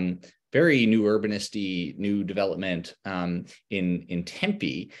this very new urbanisty, new development in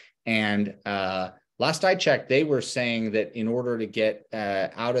Tempe. And last I checked, they were saying that in order to get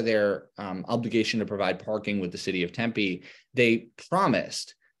out of their obligation to provide parking with the city of Tempe, they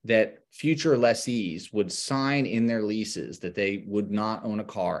promised that future lessees would sign in their leases that they would not own a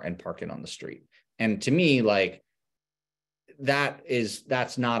car and park it on the street. And to me, like,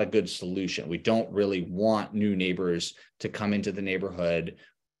 that's not a good solution. We don't really want new neighbors to come into the neighborhood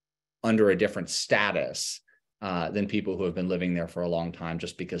under a different status than people who have been living there for a long time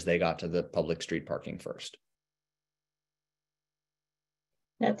just because they got to the public street parking first.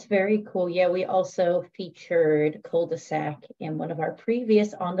 That's very cool. Yeah, we also featured cul-de-sac in one of our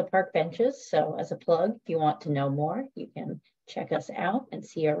previous On the Park benches. So as a plug, if you want to know more, you can check us out and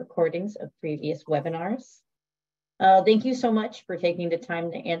see our recordings of previous webinars. Thank you so much for taking the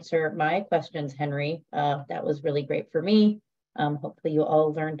time to answer my questions, Henry. That was really great for me. Hopefully you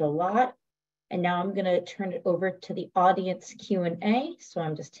all learned a lot. And now I'm going to turn it over to the audience Q&A. So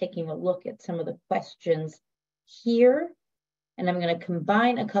I'm just taking a look at some of the questions here. And I'm going to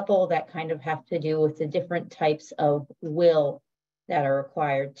combine a couple that kind of have to do with the different types of will that are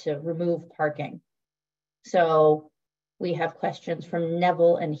required to remove parking. So we have questions from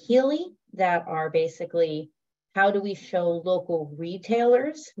Neville and Healy that are basically, how do we show local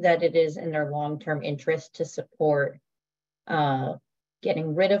retailers that it is in their long-term interest to support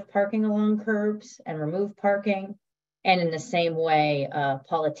getting rid of parking along curbs and remove parking? And in the same way,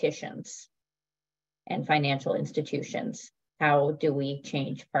 politicians and financial institutions, how do we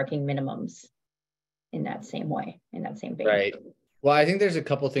change parking minimums in that same way, in that same vein? Right. Well, I think there's a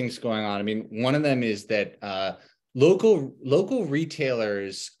couple things going on. I mean, one of them is that local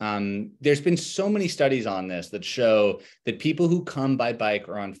retailers, there's been so many studies on this that show that people who come by bike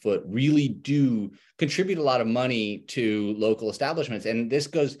or on foot really do contribute a lot of money to local establishments. And this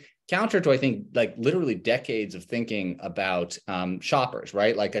goes counter to, I think, like literally decades of thinking about shoppers,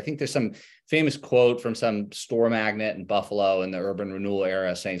 right? Like, I think there's some famous quote from some store magnate in Buffalo in the urban renewal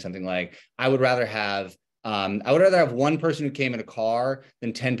era saying something like, I would rather have one person who came in a car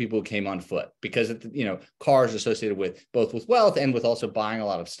than 10 people who came on foot, because, you know, cars are associated with both with wealth and with also buying a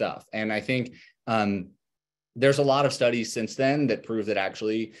lot of stuff. And I think there's a lot of studies since then that prove that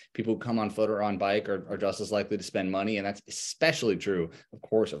actually people who come on foot or on bike are just as likely to spend money. And that's especially true, of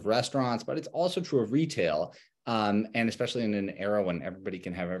course, of restaurants, but it's also true of retail. And especially in an era when everybody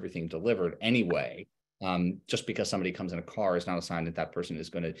can have everything delivered anyway. Just because somebody comes in a car is not a sign that that person is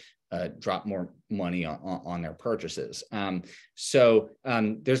going to drop more money on their purchases. So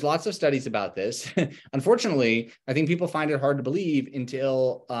there's lots of studies about this. Unfortunately, I think people find it hard to believe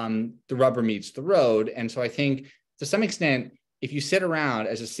until the rubber meets the road. And so I think to some extent, if you sit around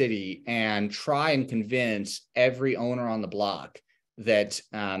as a city and try and convince every owner on the block that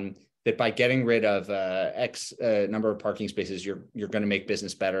that by getting rid of X number of parking spaces, you're going to make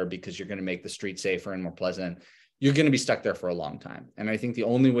business better because you're going to make the street safer and more pleasant, you're going to be stuck there for a long time. And I think the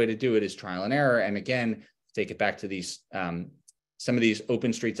only way to do it is trial and error. And again, take it back to these some of these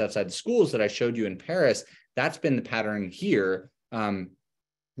open streets outside the schools that I showed you in Paris. That's been the pattern here,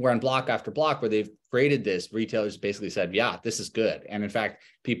 where on block after block where they've created this, retailers basically said, yeah, this is good. And in fact,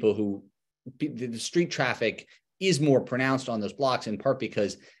 the street traffic is more pronounced on those blocks, in part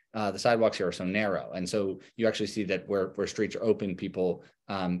because the sidewalks here are so narrow. And so you actually see that where streets are open, people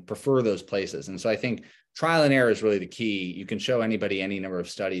prefer those places. And so I think trial and error is really the key. You can show anybody any number of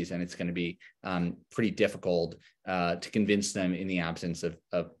studies, and it's going to be pretty difficult to convince them in the absence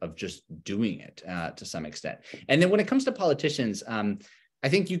of just doing it to some extent. And then when it comes to politicians, I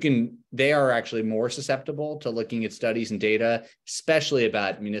think they are actually more susceptible to looking at studies and data, especially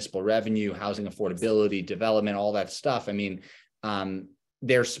about municipal revenue, housing affordability, development, all that stuff. I mean,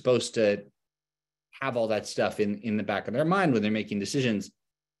 they're supposed to have all that stuff in the back of their mind when they're making decisions.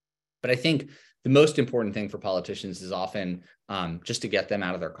 But I think the most important thing for politicians is often just to get them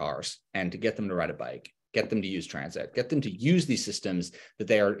out of their cars and to get them to ride a bike, get them to use transit, get them to use these systems that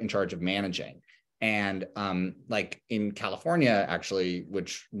they are in charge of managing. And like in California, actually,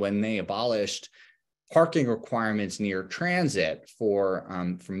 which when they abolished parking requirements near transit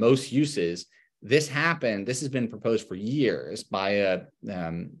for most uses, this happened. This has been proposed for years by a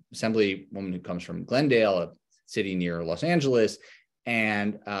assemblywoman who comes from Glendale, a city near Los Angeles.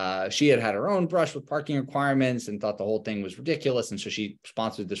 And she had her own brush with parking requirements and thought the whole thing was ridiculous. And so she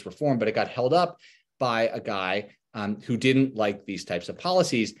sponsored this reform, but it got held up by a guy who didn't like these types of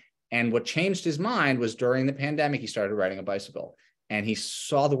policies. And what changed his mind was during the pandemic, he started riding a bicycle and he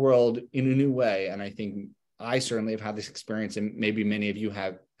saw the world in a new way. And I think I certainly have had this experience, and maybe many of you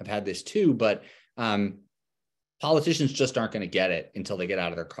have had this too, but politicians just aren't going to get it until they get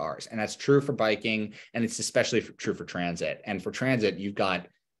out of their cars. And that's true for biking, and it's especially true for transit. And for transit, you've got,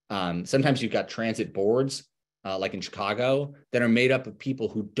 sometimes you've got transit boards, like in Chicago, that are made up of people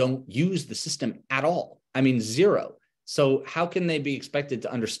who don't use the system at all. I mean, zero. So how can they be expected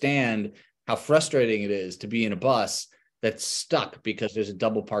to understand how frustrating it is to be in a bus that's stuck because there's a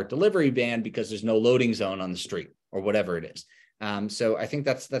double park delivery ban because there's no loading zone on the street or whatever it is? So I think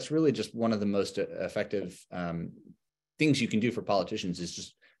that's really just one of the most effective things you can do for politicians is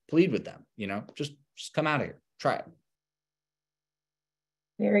just plead with them, just come out of here, try it.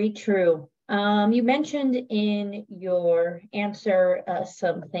 Very true. You mentioned in your answer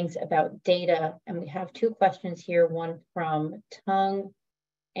some things about data, and we have two questions here, one from Tung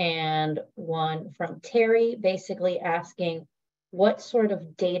and one from Terry, basically asking, what sort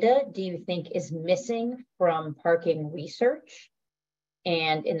of data do you think is missing from parking research?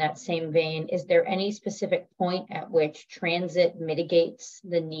 And in that same vein, is there any specific point at which transit mitigates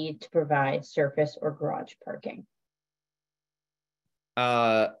the need to provide surface or garage parking?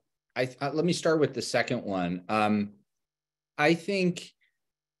 Let me start with the second one. I think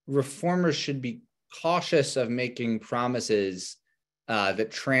reformers should be cautious of making promises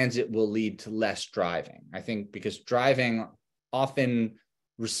that transit will lead to less driving. I think because driving often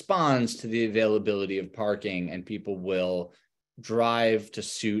responds to the availability of parking, and people will drive to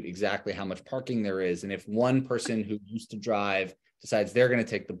suit exactly how much parking there is. And if one person who used to drive decides they're going to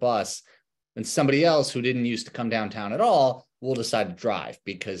take the bus, then somebody else who didn't used to come downtown at all will decide to drive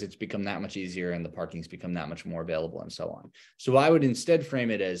because it's become that much easier and the parking's become that much more available and so on. So I would instead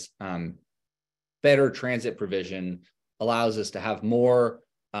frame it as better transit provision allows us to have more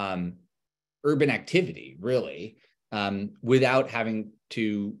urban activity, really, without having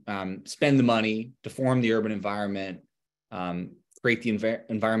to spend the money to form the urban environment, create the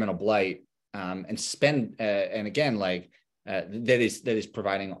environmental blight, and spend and again, like that is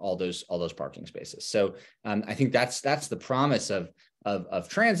providing all those parking spaces. So I think that's the promise of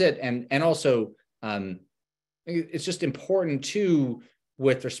transit, and also it's just important too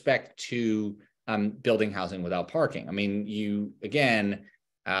with respect to building housing without parking. I mean,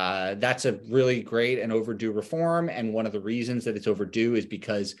 that's a really great and overdue reform. And one of the reasons that it's overdue is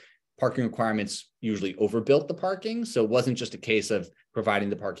because parking requirements usually overbuilt the parking. So it wasn't just a case of providing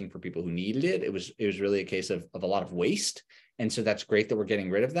the parking for people who needed it. It was really a case of a lot of waste. And so that's great that we're getting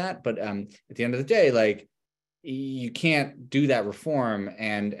rid of that. But at the end of the day, like, you can't do that reform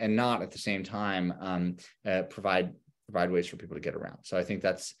and not at the same time provide ways for people to get around. So I think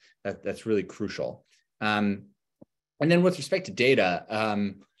that's really crucial. And then with respect to data,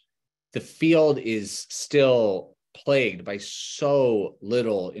 the field is still plagued by so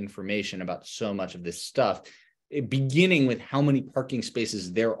little information about so much of this stuff, beginning with how many parking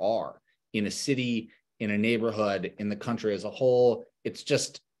spaces there are in a city, in a neighborhood, in the country as a whole.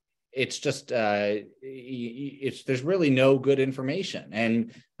 There's really no good information.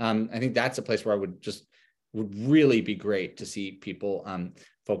 And I think that's a place where would really be great to see people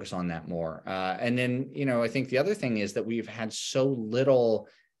focus on that more. And then, I think the other thing is that we've had so little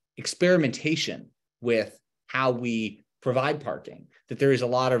experimentation with how we provide parking, that there is a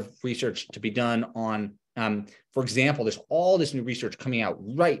lot of research to be done on, for example, there's all this new research coming out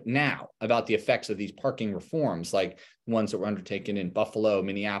right now about the effects of these parking reforms, like ones that were undertaken in Buffalo,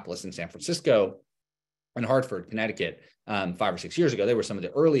 Minneapolis, and San Francisco, and Hartford, Connecticut, 5 or 6 years ago. They were some of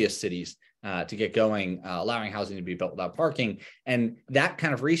the earliest cities to get going, allowing housing to be built without parking. And that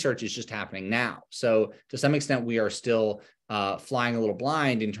kind of research is just happening now. So to some extent, we are still flying a little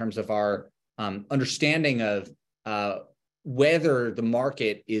blind in terms of our understanding of whether the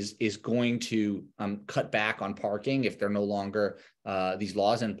market is going to cut back on parking if there are no longer these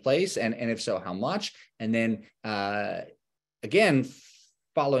laws in place, and if so, how much? And then again,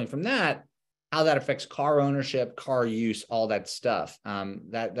 following from that, how that affects car ownership, car use, all that stuff.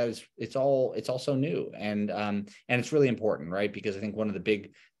 It's all so new, and it's really important, right? Because I think one of the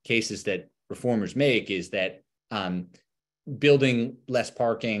big cases that reformers make is that building less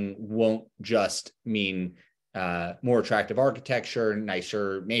parking won't just mean more attractive architecture,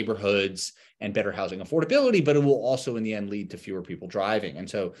 nicer neighborhoods, and better housing affordability, but it will also in the end lead to fewer people driving. And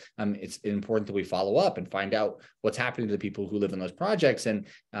so it's important that we follow up and find out what's happening to the people who live in those projects. And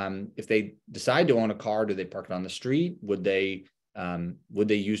if they decide to own a car, do they park it on the street? Would they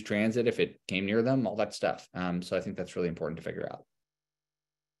use transit if it came near them? All that stuff. So I think that's really important to figure out.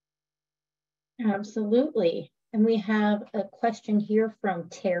 Absolutely. And we have a question here from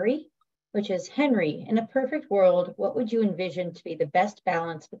Terry, which is, Henry, in a perfect world, what would you envision to be the best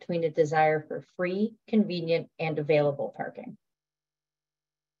balance between a desire for free, convenient, and available parking?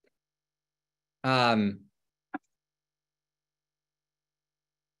 I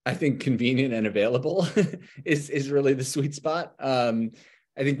think convenient and available is really the sweet spot. I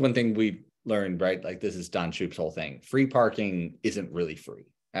think one thing we've learned, right, like this is Don Shoup's whole thing, free parking isn't really free.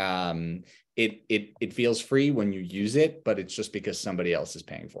 It feels free when you use it, but it's just because somebody else is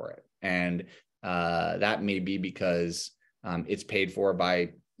paying for it. And that may be because it's paid for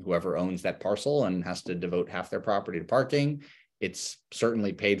by whoever owns that parcel and has to devote half their property to parking. It's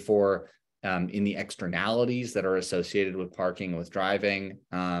certainly paid for in the externalities that are associated with parking, with driving,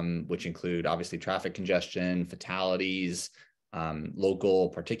 which include obviously traffic congestion, fatalities,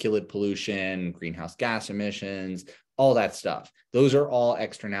 local particulate pollution, greenhouse gas emissions, all that stuff. Those are all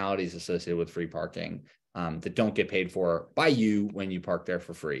externalities associated with free parking that don't get paid for by you when you park there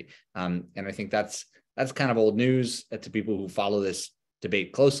for free. And I think that's kind of old news to people who follow this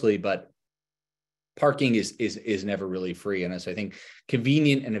debate closely, but parking is never really free. And so I think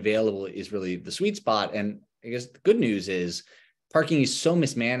convenient and available is really the sweet spot. And I guess the good news is parking is so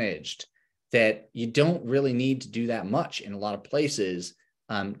mismanaged that you don't really need to do that much in a lot of places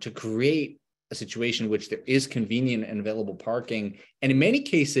to create a situation in which there is convenient and available parking. And in many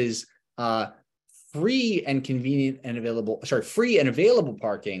cases, free and convenient and available, free and available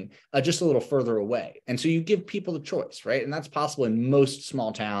parking just a little further away. And so you give people the choice, right? And that's possible in most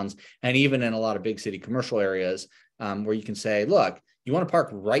small towns and even in a lot of big city commercial areas where you can say, look, you want to park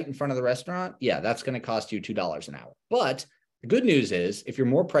right in front of the restaurant? Yeah, that's going to cost you $2 an hour. But the good news is if you're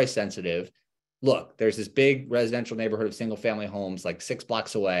more price sensitive, look, there's this big residential neighborhood of single family homes like 6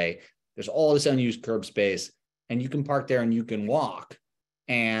 blocks away. There's all this unused curb space and you can park there and you can walk.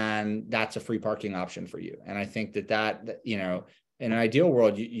 And that's a free parking option for you. And I think that in an ideal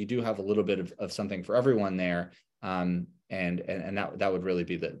world, you do have a little bit of something for everyone there. And that would really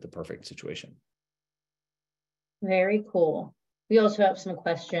be the perfect situation. Very cool. We also have some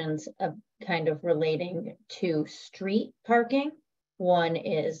questions of kind of relating to street parking. One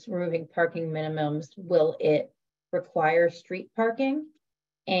is removing parking minimums. Will it require street parking?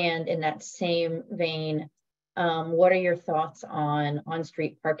 And in that same vein, what are your thoughts on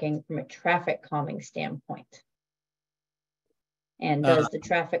on-street parking from a traffic calming standpoint? And does the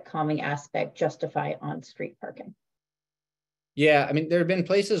traffic calming aspect justify on-street parking? Yeah, I mean, there have been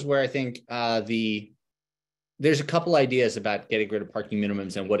places where I think there's a couple ideas about getting rid of parking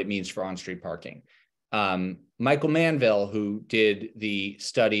minimums and what it means for on-street parking. Michael Manville, who did the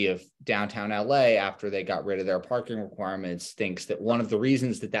study of downtown LA after they got rid of their parking requirements, thinks that one of the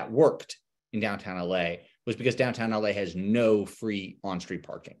reasons that worked in downtown LA was because downtown LA has no free on-street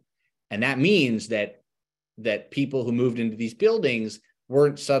parking. And that means that people who moved into these buildings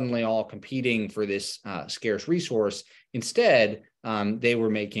weren't suddenly all competing for this scarce resource. Instead, they were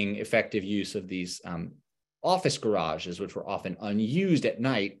making effective use of these office garages, which were often unused at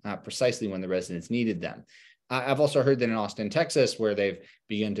night, precisely when the residents needed them. I've also heard that in Austin, Texas, where they've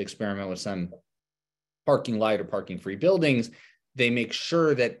begun to experiment with some parking light or parking free buildings, they make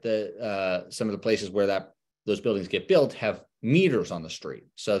sure that some of the places where those buildings get built have meters on the street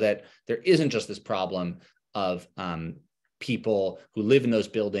so that there isn't just this problem of people who live in those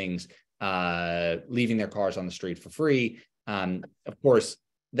buildings leaving their cars on the street for free. Of course,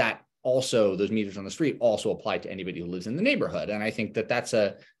 those meters on the street also apply to anybody who lives in the neighborhood. And I think that's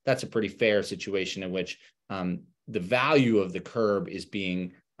a pretty fair situation in which the value of the curb is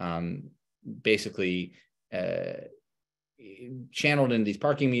being basically channeled into these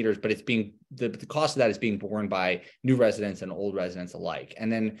parking meters, but it's being the cost of that is being borne by new residents and old residents alike.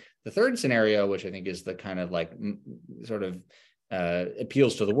 And then the third scenario, which I think is the kind of like sort of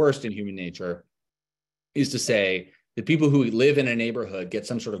appeals to the worst in human nature, is to say that people who live in a neighborhood get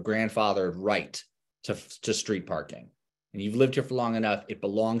some sort of grandfathered right to street parking. And you've lived here for long enough, it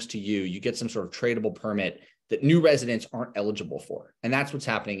belongs to you. You get some sort of tradable permit that new residents aren't eligible for. And that's what's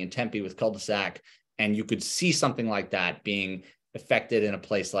happening in Tempe with cul-de-sac. And you could see something like that being affected in a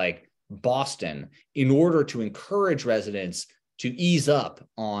place like Boston in order to encourage residents to ease up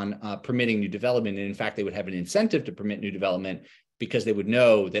on permitting new development. And in fact, they would have an incentive to permit new development because they would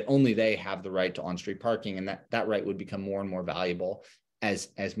know that only they have the right to on-street parking, and that right would become more and more valuable as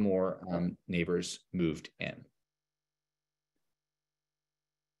more neighbors moved in.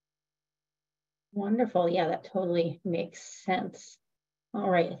 Wonderful. Yeah, that totally makes sense. All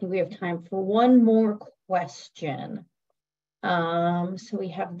right, I think we have time for one more question. So we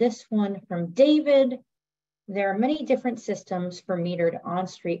have this one from David. There are many different systems for metered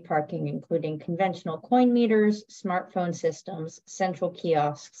on-street parking, including conventional coin meters, smartphone systems, central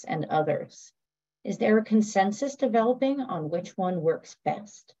kiosks, and others. Is there a consensus developing on which one works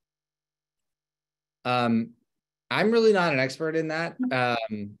best? I'm really not an expert in that.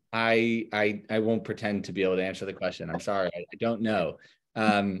 I won't pretend to be able to answer the question. I'm sorry, I don't know.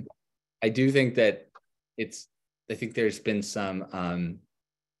 I do think that I think there's been some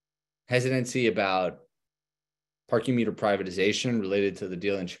hesitancy about parking meter privatization related to the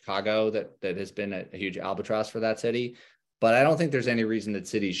deal in Chicago that has been a huge albatross for that city. But I don't think there's any reason that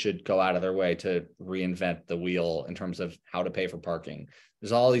cities should go out of their way to reinvent the wheel in terms of how to pay for parking.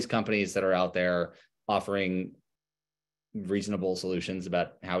 There's all these companies that are out there offering reasonable solutions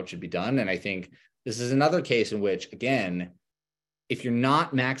about how it should be done. And I think this is another case in which, again, if you're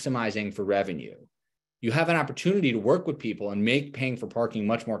not maximizing for revenue, you have an opportunity to work with people and make paying for parking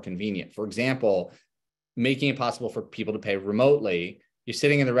much more convenient. For example, making it possible for people to pay remotely. You're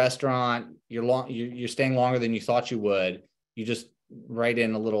sitting in the restaurant, you're staying longer than you thought you would. You just write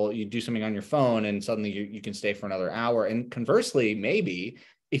in you do something on your phone and suddenly you can stay for another hour. And conversely, maybe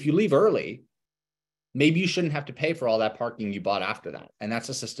if you leave early, maybe you shouldn't have to pay for all that parking you bought after that. And that's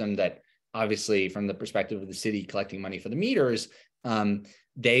a system that obviously from the perspective of the city collecting money for the meters,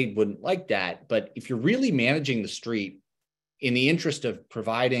 they wouldn't like that. But if you're really managing the street in the interest of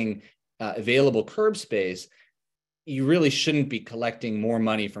providing available curb space, you really shouldn't be collecting more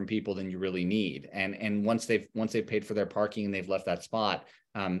money from people than you really need. And once they've paid for their parking and they've left that spot,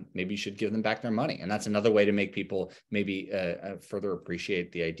 maybe you should give them back their money. And that's another way to make people maybe further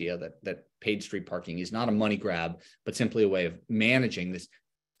appreciate the idea that paid street parking is not a money grab, but simply a way of managing this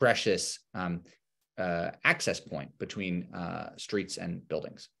precious access point between streets and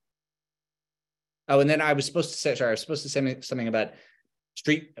buildings. Oh, and then I was supposed to say something about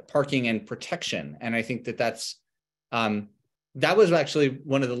street parking and protection. And I think that was actually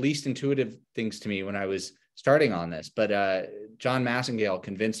one of the least intuitive things to me when I was starting on this. But John Massengale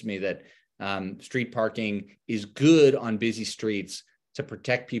convinced me that street parking is good on busy streets to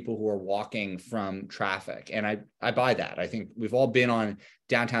protect people who are walking from traffic. And I buy that. I think we've all been on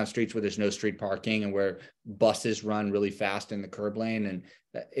downtown streets where there's no street parking and where buses run really fast in the curb lane. And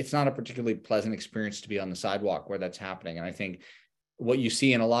it's not a particularly pleasant experience to be on the sidewalk where that's happening. And I think what you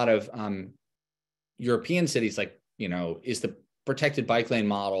see in a lot of European cities, like, is the protected bike lane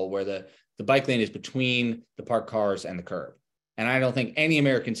model where the bike lane is between the parked cars and the curb. And I don't think any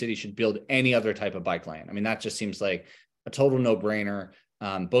American city should build any other type of bike lane. I mean, that just seems like a total no-brainer,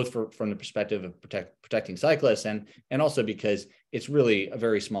 both from the perspective of protecting cyclists and also because it's really a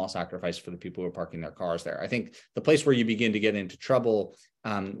very small sacrifice for the people who are parking their cars there. I think the place where you begin to get into trouble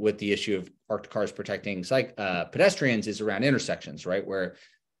with the issue of parked cars protecting pedestrians is around intersections, right? Where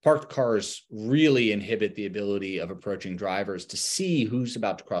parked cars really inhibit the ability of approaching drivers to see who's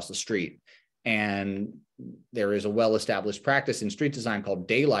about to cross the street. And there is a well-established practice in street design called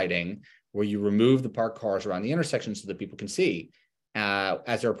daylighting, where you remove the parked cars around the intersection so that people can see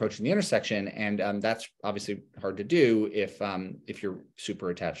as they're approaching the intersection. And that's obviously hard to do if you're super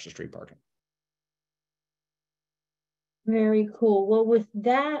attached to street parking. Very cool. Well, with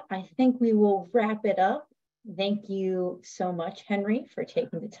that, I think we will wrap it up. Thank you so much, Henry, for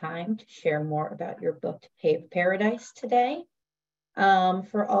taking the time to share more about your book, Paved Paradise, today.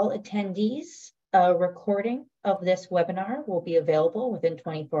 For all attendees, a recording of this webinar will be available within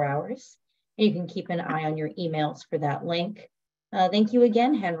 24 hours. You can keep an eye on your emails for that link. Thank you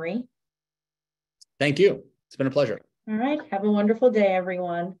again, Henry. Thank you. It's been a pleasure. All right. Have a wonderful day,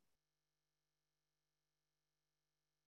 everyone.